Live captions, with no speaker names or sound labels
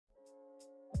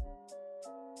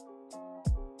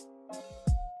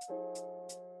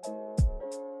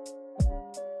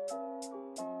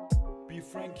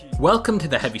Welcome to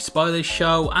the Heavy Spoilers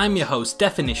Show. I'm your host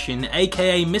Deffinition,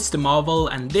 aka Mr. Marvel,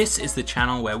 and this is the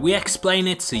channel where we explain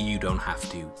it so you don't have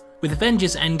to. With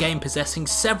Avengers Endgame possessing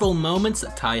several moments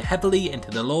that tie heavily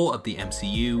into the lore of the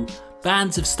MCU,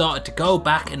 fans have started to go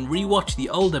back and rewatch the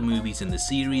older movies in the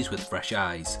series with fresh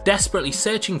eyes, desperately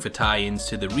searching for tie-ins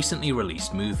to the recently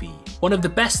released movie. One of the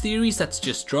best theories that's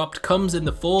just dropped comes in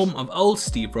the form of old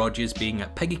Steve Rogers being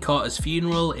at Peggy Carter's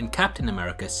funeral in Captain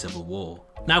America: Civil War.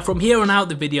 Now from here on out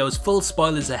the video is full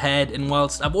spoilers ahead, and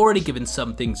whilst I've already given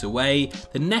some things away,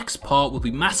 the next part will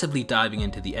be massively diving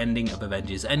into the ending of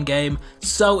Avengers Endgame,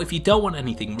 so if you don't want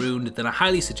anything ruined then I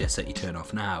highly suggest that you turn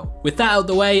off now. With that out of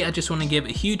the way, I just want to give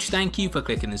a huge thank you for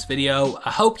clicking this video.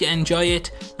 I hope you enjoy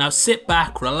it. Now sit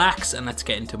back, relax, and let's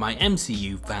get into my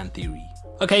MCU fan theory.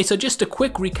 Okay, so just a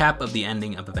quick recap of the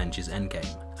ending of Avengers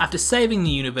Endgame. After saving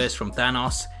the universe from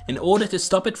Thanos, in order to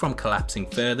stop it from collapsing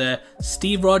further,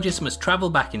 Steve Rogers must travel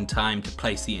back in time to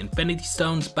place the Infinity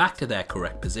Stones back to their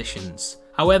correct positions.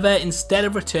 However, instead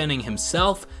of returning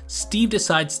himself, Steve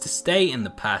decides to stay in the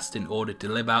past in order to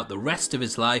live out the rest of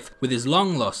his life with his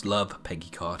long lost love, Peggy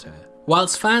Carter.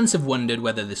 Whilst fans have wondered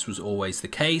whether this was always the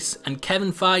case, and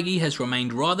Kevin Feige has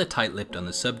remained rather tight-lipped on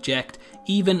the subject,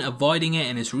 even avoiding it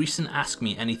in his recent Ask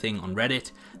Me Anything on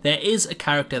Reddit, there is a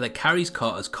character that carries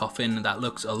Carter's coffin that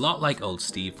looks a lot like old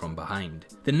Steve from behind.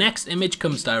 The next image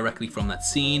comes directly from that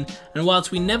scene, and whilst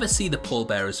we never see the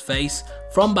pallbearer's face,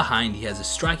 from behind he has a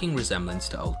striking resemblance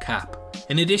to old Cap.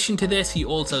 In addition to this, he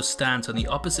also stands on the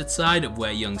opposite side of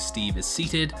where young Steve is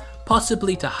seated,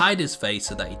 possibly to hide his face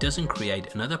so that he doesn't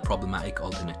create another problematic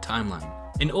alternate timeline.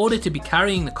 In order to be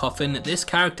carrying the coffin, this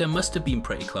character must have been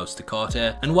pretty close to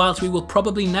Carter, and whilst we will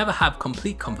probably never have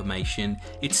complete confirmation,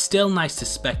 it's still nice to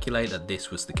speculate that this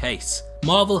was the case.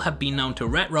 Marvel have been known to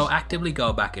retroactively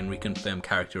go back and reconfirm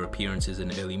character appearances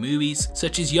in early movies,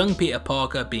 such as young Peter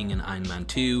Parker being in Iron Man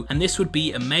 2, and this would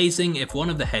be amazing if one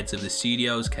of the heads of the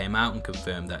studios came out and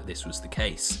confirmed that this was the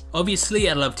case. Obviously,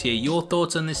 I'd love to hear your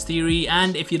thoughts on this theory,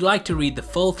 and if you'd like to read the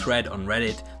full thread on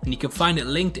Reddit, then you can find it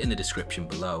linked in the description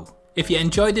below. If you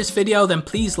enjoyed this video, then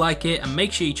please like it, and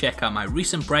make sure you check out my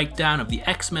recent breakdown of the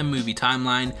X-Men movie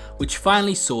timeline, which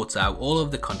finally sorts out all of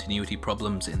the continuity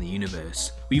problems in the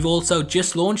universe. We've also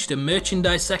just launched a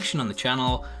merchandise section on the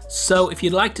channel, so if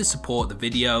you'd like to support the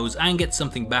videos and get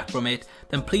something back from it,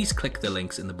 then please click the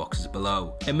links in the boxes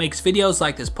below. It makes videos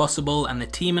like this possible, and the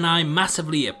team and I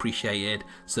massively appreciate it,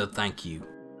 so thank you.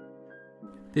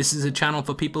 This is a channel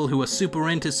for people who are super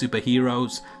into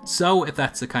superheroes, so if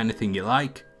that's the kind of thing you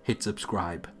like, hit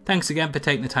subscribe. Thanks again for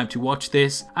taking the time to watch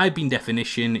this. I've been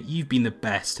Deffinition, you've been the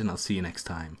best, and I'll see you next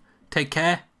time. Take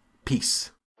care, peace.